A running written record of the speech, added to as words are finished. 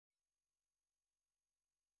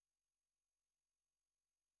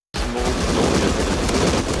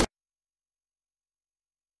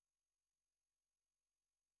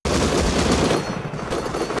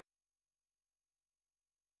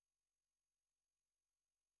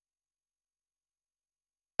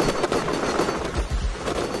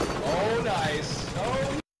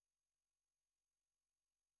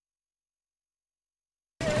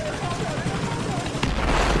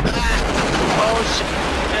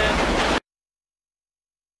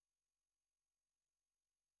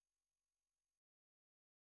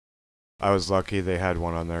I was lucky they had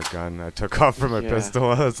one on their gun. I took off from my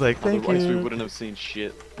pistol. I was like, thank Otherwise you. we wouldn't have seen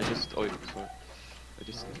shit. Oh, sorry.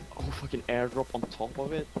 Oh, fucking airdrop on top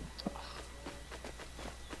of it.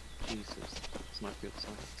 Jesus, it's not good.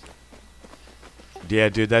 Yeah,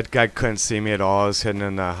 dude, that guy couldn't see me at all. I was hidden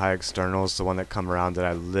in the high externals, the one that come around that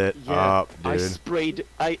I lit up, dude.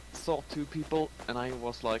 I saw two people, and I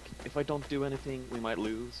was like, if I don't do anything, we might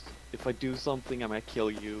lose. If I do something, I might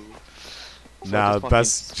kill you. So Nah,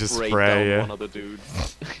 best just spray, yeah. one of the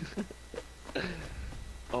dudes.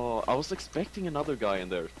 Oh, I was expecting another guy in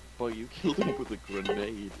there, but you killed him with a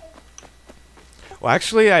grenade. Well,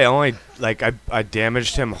 actually, I only, like, I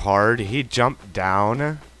damaged him hard. He jumped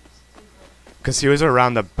down. Because he was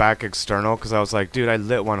around the back external, because I was like, dude, I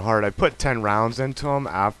lit one hard. I put 10 rounds into him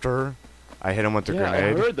after I hit him with the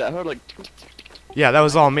grenade. I heard that. I heard like... Yeah, that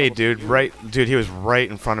was all me, dude. Dude, he was right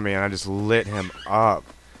in front of me, and I just lit him up.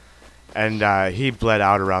 And he bled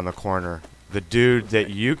out around the corner. The dude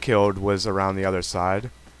that you killed was around the other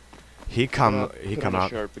side. He come out.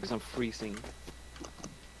 Shirt because I'm freezing.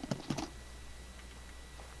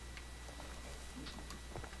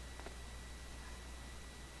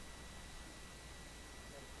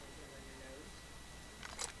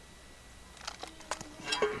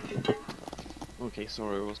 Okay,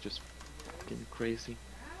 sorry, I was just getting crazy.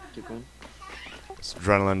 Keep going. It's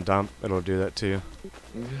adrenaline dump. It'll do that to you.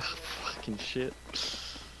 Fucking shit.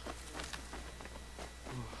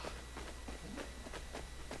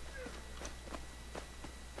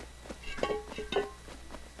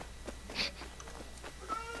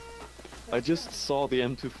 I just saw the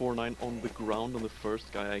M249 on the ground on the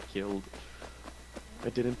first guy I killed. I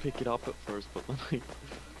didn't pick it up at first, but then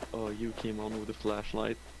you came on with a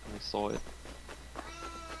flashlight and I saw it.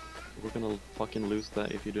 We're gonna fucking lose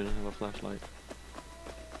that if you didn't have a flashlight.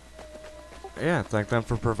 Yeah, thank them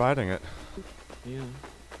for providing it. Yeah.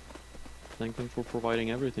 Thank them for providing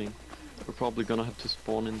everything. We're probably gonna have to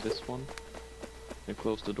spawn in this one and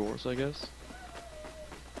close the doors, I guess.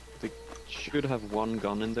 They should have one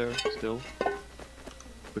gun in there still,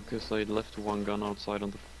 because I left one gun outside on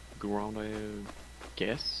the ground, I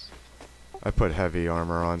guess. I put heavy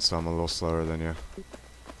armor on, so I'm a little slower than you.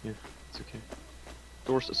 Yeah, it's okay.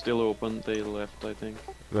 Doors are still open, they left, I think.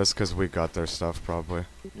 That's because we got their stuff, probably.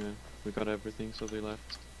 Yeah, we got everything, so they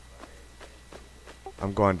left.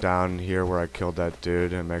 I'm going down here where I killed that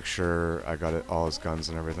dude and make sure I got all his guns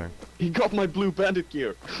and everything. He got my blue bandit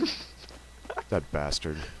gear! That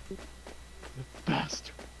bastard. The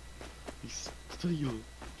bastard. He stole it.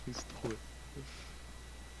 He stole it.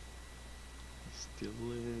 He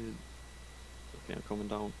stole it. Okay, I'm coming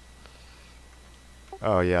down.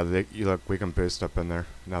 Oh yeah, you look, we can boost up in there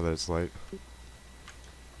now that it's light.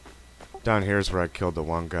 Down here's where I killed the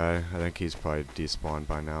one guy. I think he's probably despawned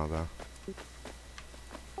by now though.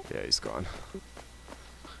 Yeah, he's gone.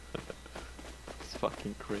 It's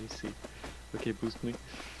fucking crazy. Okay, boost me.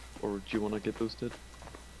 Or do you wanna get boosted?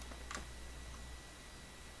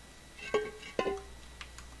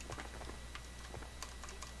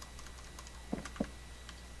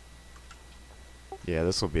 Yeah,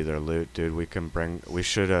 this will be their loot, dude. We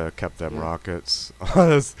should have kept them rockets.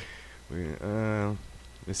 Let's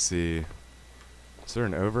see. Is there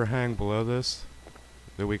an overhang below this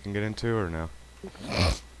that we can get into or no?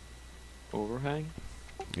 Overhang?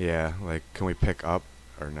 Yeah, like, can we pick up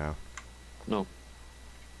or no? No.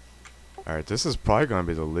 Alright, this is probably going to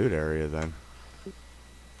be the loot area then.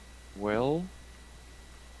 Well,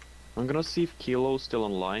 I'm gonna see if Kilo's still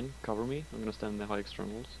online. Cover me. I'm gonna stand in the high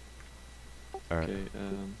externals. Alright. Okay,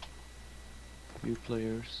 view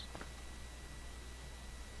players.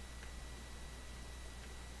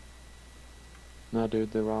 Nah,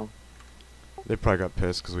 dude, they're wrong. They probably got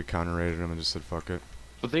pissed because we counter-raided them and just said fuck it.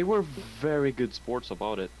 But they were very good sports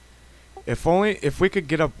about it. If we could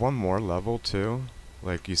get up one more level too.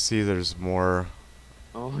 Like, you see there's more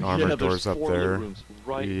armored doors up there. Rooms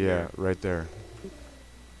right yeah, there. right there.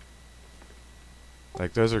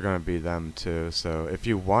 Like, those are gonna be them too, so if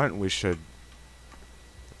you want, we should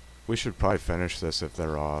probably finish this if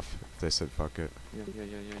they're off. If they said fuck it. Yeah.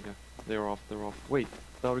 They're off. Wait,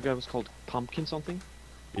 the other guy was called Pumpkin something?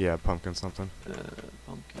 Yeah, pumpkin something.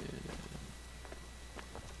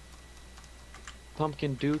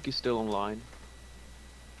 Pumpkin Duke is still online.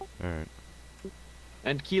 Alright.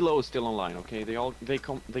 And Kilo is still online, okay?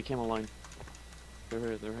 They came online.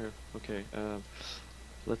 They're here. Okay,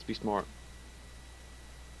 let's be smart.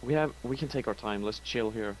 We can take our time. Let's chill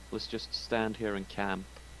here. Let's just stand here and camp.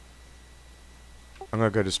 I'm gonna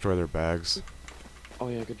go destroy their bags. Oh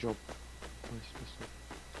yeah, good job. Nice.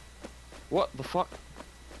 What the fuck?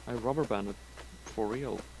 I rubber banded for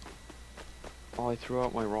real. Oh, I threw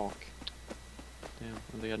out my rock. Damn,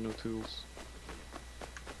 and they had no tools.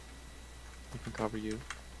 I can cover you.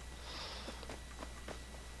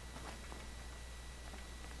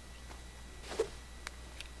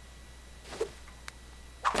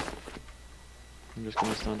 I'm just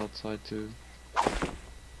gonna stand outside too,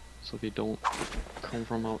 so they don't come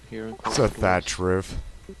from out here and close It's a the doors. thatch roof.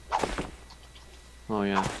 Oh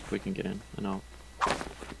yeah, we can get in and out.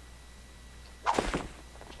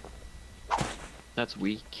 That's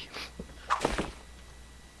weak.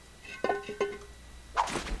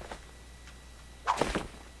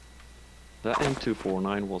 That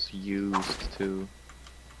M249 was used too.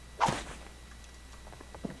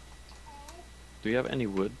 Do you have any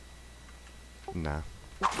wood? Nah.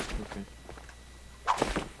 Okay.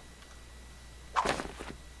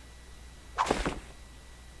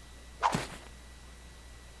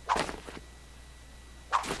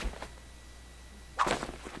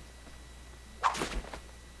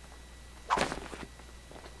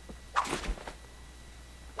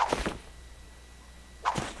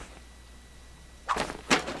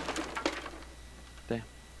 There.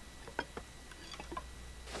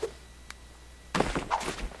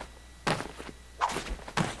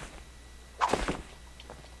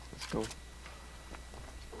 Let's go.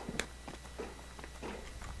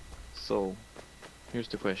 So, here's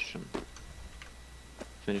the question.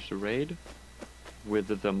 Finish the raid with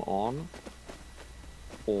them on,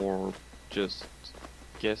 or just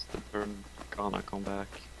guess that they're gonna come back.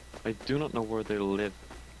 I do not know where they live.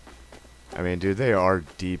 I mean, dude, they are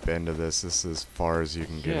deep into this. This is as far as you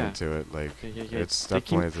can get Yeah. into it. Like, Yeah. it's They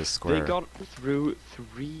definitely can- the square. They got through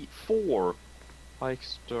 4 by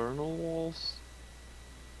external walls.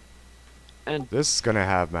 And This is gonna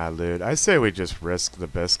have mad loot. I say we just risk the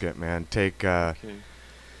biscuit, man. Take, okay.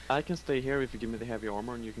 I can stay here if you give me the heavy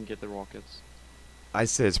armor and you can get the rockets. I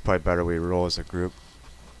say it's probably better we roll as a group,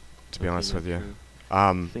 to be Okay, honest yeah, with you.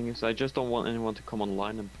 true. Thing is, I just don't want anyone to come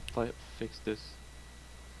online and fix this.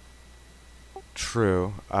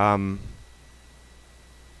 True. Trying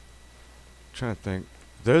to think.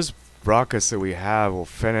 Those rockets that we have will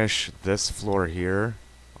finish this floor here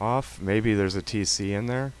off. Maybe there's a TC in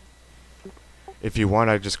there. If you want,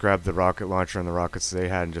 I just grab the rocket launcher and the rockets they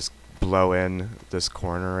had and just blow in this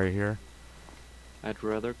corner right here. I'd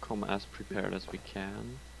rather come as prepared as we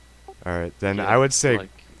can. Alright, then Get, I would say like,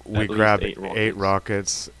 we at least grab 8 eight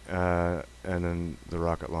rockets. rockets, and then the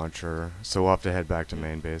rocket launcher. So we'll have to head back to Yeah.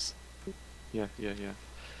 main base. Yeah.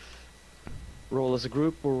 Roll as a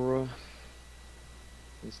group or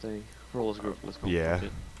and stay. Roll as a group. Let's go. Yeah.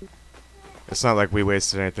 Fuck it. It's not like we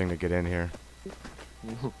wasted anything to get in here.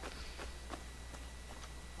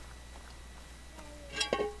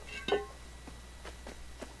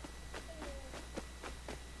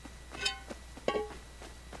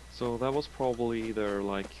 So that was probably their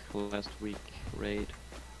like last week raid.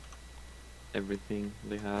 Everything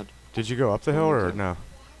they had. Did you go up the hill or Okay. no?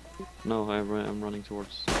 No, I'm running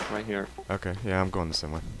towards right here. Okay, yeah, I'm going the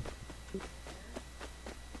same way.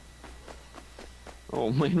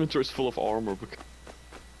 Oh, my inventory's full of armor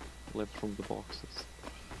left from the boxes.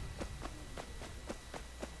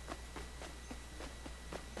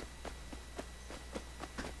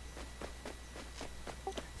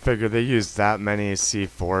 Figure they used that many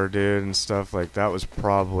C4, dude, and stuff. Like, that was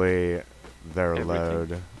probably their Everything.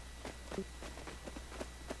 load.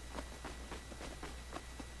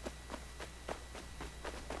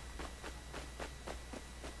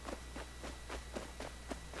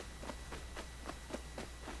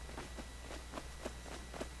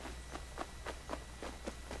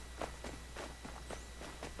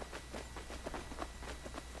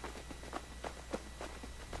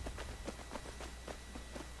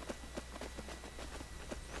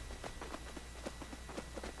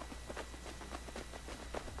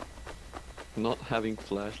 Not having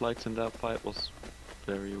flashlights in that fight was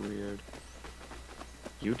very weird.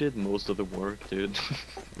 You did most of the work, dude.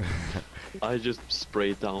 I just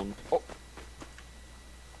sprayed down. Oh!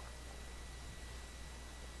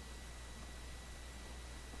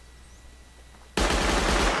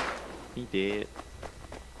 He did.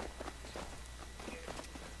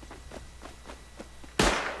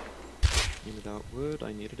 Needed that wood,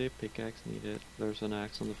 I needed it, pickaxe needed. There's an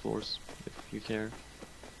axe on the floors, if you care.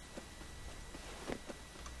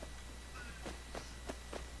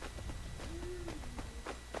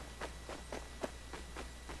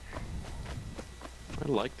 I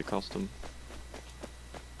like the custom.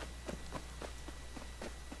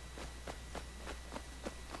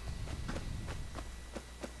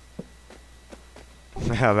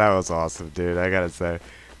 Yeah, that was awesome, dude. I gotta say.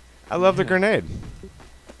 I love the Yeah. grenade.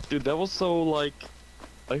 Dude, that was so like...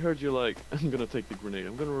 I heard you like, I'm gonna take the grenade,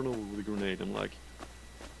 I'm gonna run over with the grenade, and like,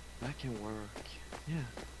 That can work. Yeah.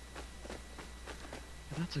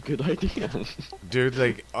 That's a good idea. Dude,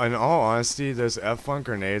 like, in all honesty, those F1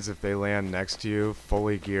 grenades, if they land next to you,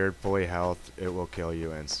 fully geared, fully health, it will kill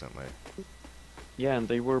you instantly. Yeah, and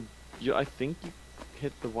they were... I think you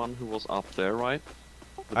hit the one who was up there, right?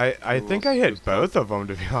 I think I hit both of them,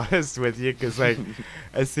 to be honest with you, because, like,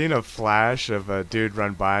 I seen a flash of a dude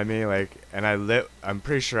run by me, like, and I'm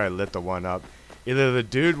pretty sure I lit the one up. Either the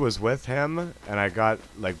dude was with him, and I got,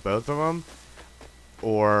 like, both of them,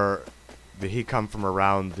 or he come from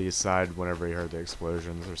around the side whenever he heard the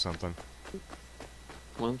explosions or something.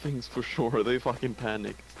 One thing's for sure, they fucking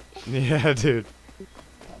panicked. Yeah, dude.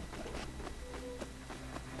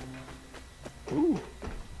 Ooh.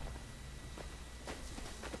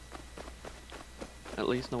 At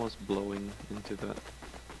least no one's blowing into that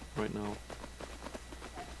right now.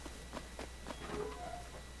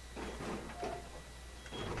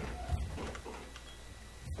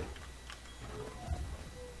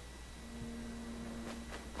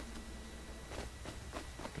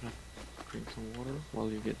 Gonna drink some water while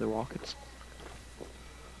you get the rockets.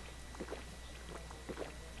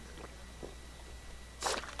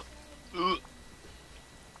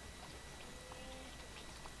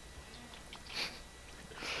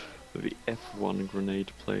 The F1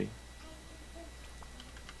 grenade play.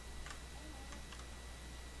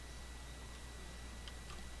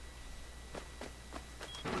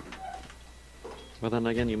 But then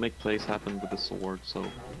again, you make plays happen with the sword, so...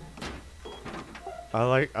 I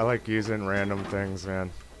like using random things, man.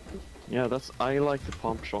 Yeah, I like the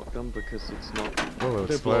pump shotgun because it's not... Whoa,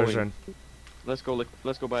 they're explosion. blowing.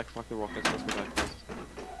 Let's go back, fuck the rockets, let's go back first.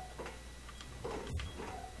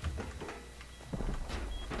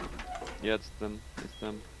 Yeah, it's them.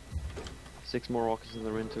 6 more rockets and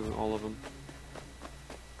they're into all of them.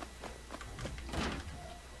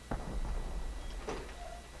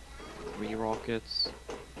 Three rockets.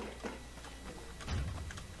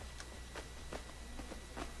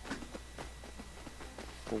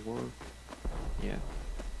 Four. Yeah.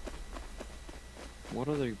 What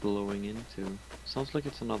are they blowing into? Sounds like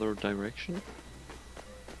it's another direction.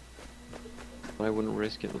 But I wouldn't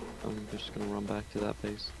risk it. I'm just gonna run back to that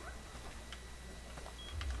base.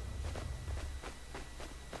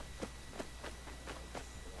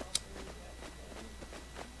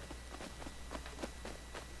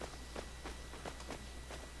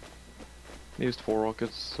 I used 4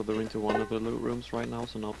 rockets, so they're into one of the loot rooms right now,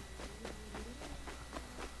 so no.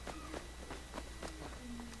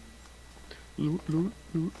 Loot, loot,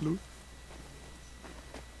 loot, loot.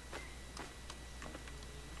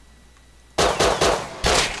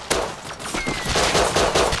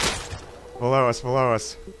 Below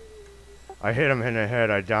us. I hit him in the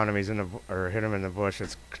head. I downed him. He's in the or hit him in the bush.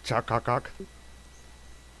 It's chock cock cock.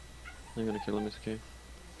 I'm gonna kill him, it's okay.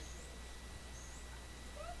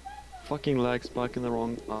 Fucking lag spike in the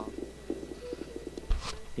wrong...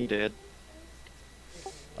 He dead.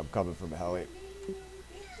 I'm coming from heli.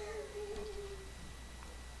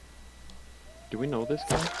 Do we know this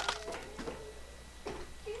guy?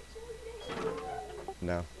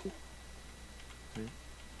 No. Okay.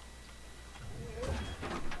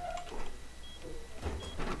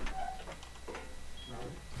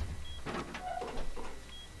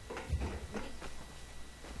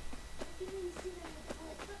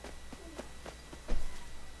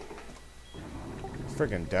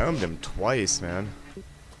 Freaking domed him twice, man.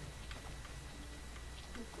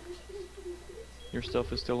 Your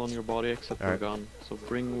stuff is still on your body except for a Alright. gun. So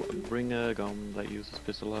bring a gun that uses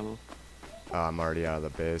pistol ammo. I'm already out of the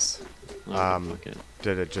base. Okay, fuck it.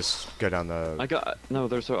 Did it just go down the... I've got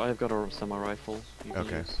a semi-rifle you can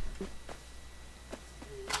Okay. use.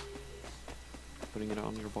 Putting it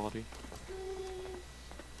on your body.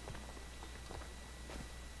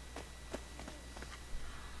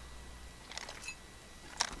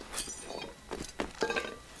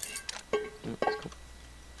 Yeah, let's go.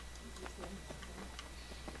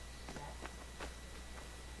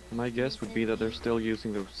 My guess would be that they're still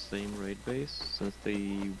using the same raid base, since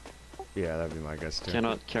they Yeah, that'd be my guess too.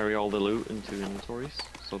 cannot carry all the loot into inventories,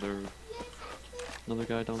 so they're... Another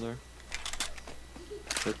guy down there.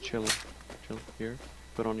 So chill here.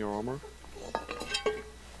 Put on your armor.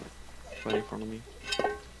 Right in front of me.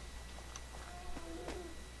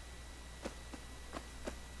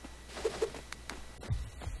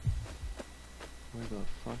 Where the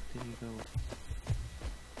fuck did he go?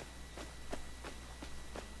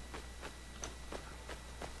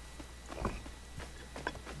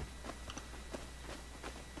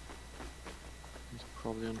 He's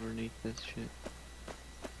probably underneath this shit.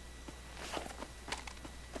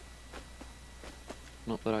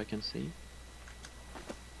 Not that I can see.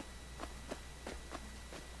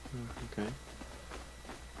 Okay.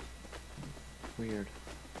 Weird.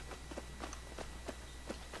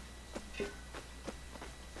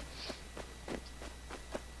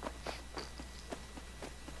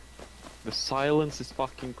 The silence is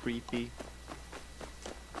fucking creepy.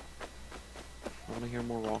 I wanna hear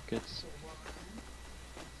more rockets.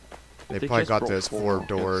 They probably just got dropped those 4 rockets.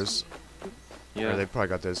 doors. Yeah. Or they probably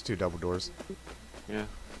got those 2 double doors. Yeah.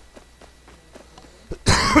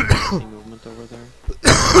 See movement over there.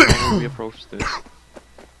 How will we approach this?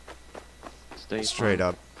 Stay Straight fine.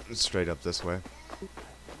 up. Straight up this way.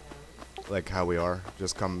 Like how we are.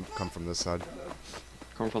 Just come from this side.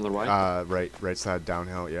 Come from the right? Right side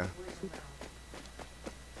downhill, yeah.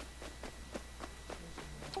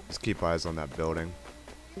 Just keep eyes on that building.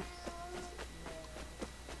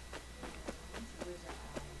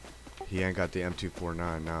 He ain't got the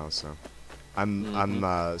M249 now, so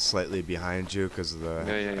I'm slightly behind you because of the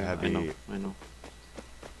Yeah. heavy. I know.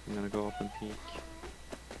 I'm gonna go up and peek.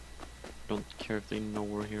 Don't care if they know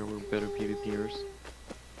we're here. We're better PvPers.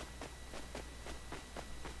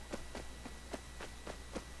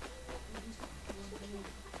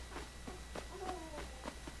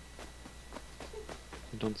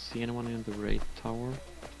 I don't see anyone in the raid tower.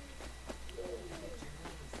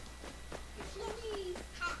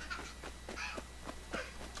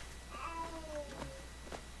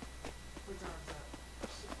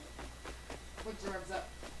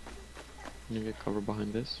 Can you get cover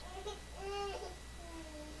behind this?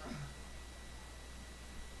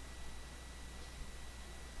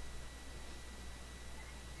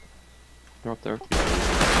 They're up there.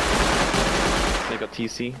 They got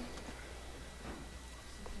TC.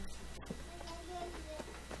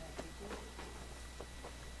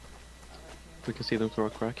 We can see them through a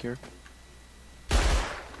crack here.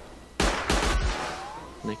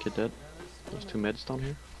 Naked dead. There's 2 meds down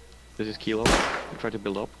here. This is Kilo. We try to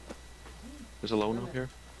build up. There's a lone up here.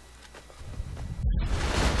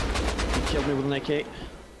 He killed me with an AK.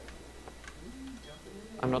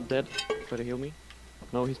 I'm not dead. Try to heal me.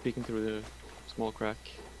 No, he's peeking through the small crack.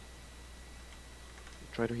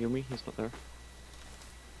 Try to heal me. He's not there.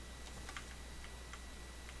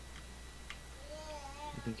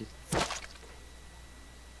 I think he's...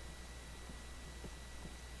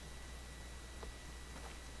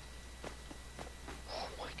 Oh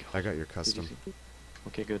my god. I got your Did you custom. see?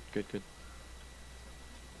 Okay, good.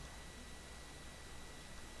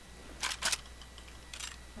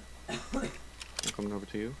 I'm coming over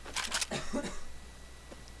to you.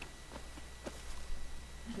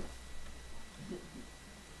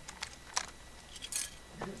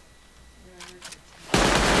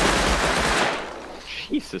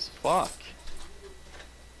 Jesus fuck.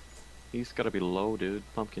 He's gotta be low, dude.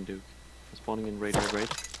 Pumpkin Duke. I'm spawning in raid.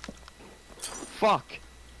 Fuck!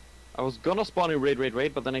 I was gonna spawn in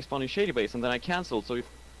raid, but then I spawned in Shady Base and then I cancelled, so you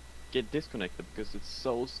get disconnected because it's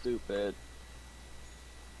so stupid.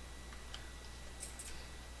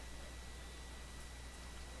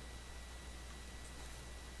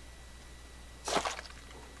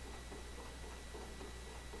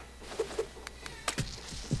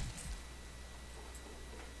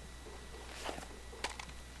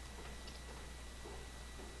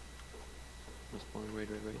 I'm spawning raid.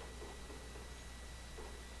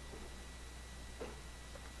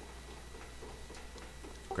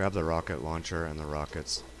 Grab the rocket launcher and the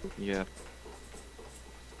rockets. Yeah.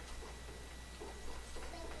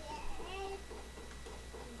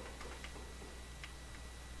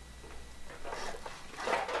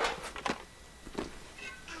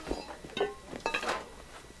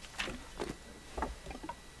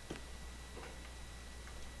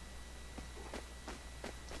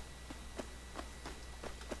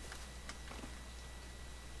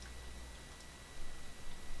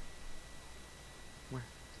 Where?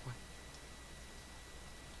 Why?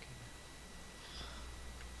 Okay.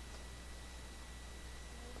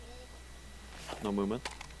 No movement.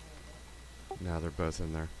 Now they're both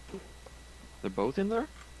in there. They're both in there?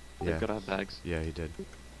 Yeah. They've gotta have bags. Yeah, he did.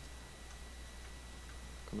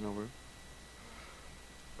 Coming over.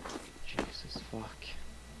 Jesus fuck.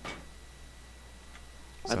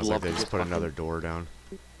 Sounds like they just put another door down.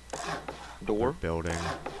 Door? Building.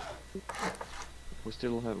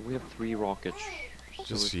 We have 3 rockets. so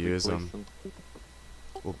Just if we use place them.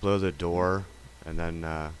 We'll blow the door and then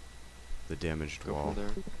the damaged Go wall. from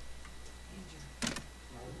there.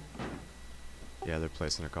 Yeah, they're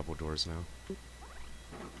placing a couple doors now.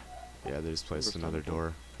 Yeah, they just placed another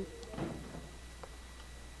Understandable. door.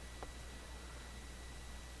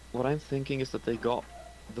 What I'm thinking is that they got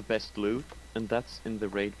the best loot, and that's in the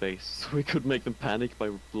raid base. So we could make them panic by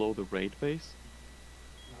blow the raid base.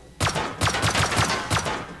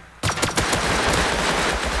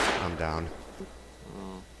 down.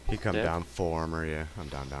 Oh, He come dead? down full armor, yeah. I'm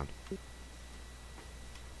down.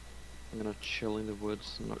 I'm gonna chill in the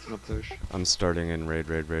woods. I'm not gonna push. I'm starting in raid.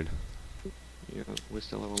 Yeah, we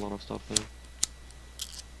still have a lot of stuff there.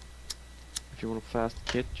 If you want a fast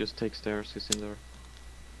kit, just take stairs. He's in there.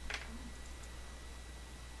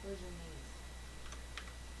 Where's your knees?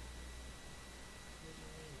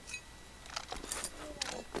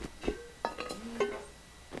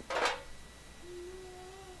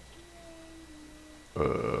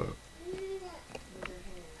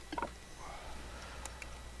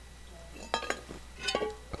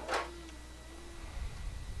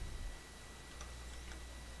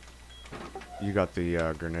 You got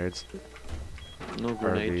the grenades? No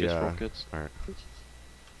grenade, the, just rockets. Alright.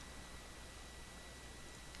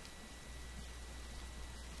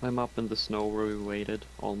 I'm up in the snow where we waited,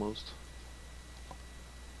 almost.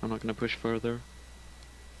 I'm not gonna push further.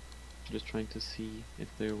 Just trying to see if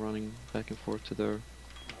they're running back and forth to their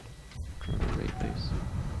raid base.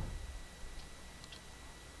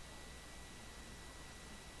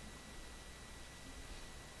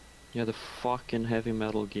 Yeah, the fucking heavy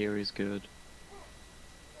metal gear is good.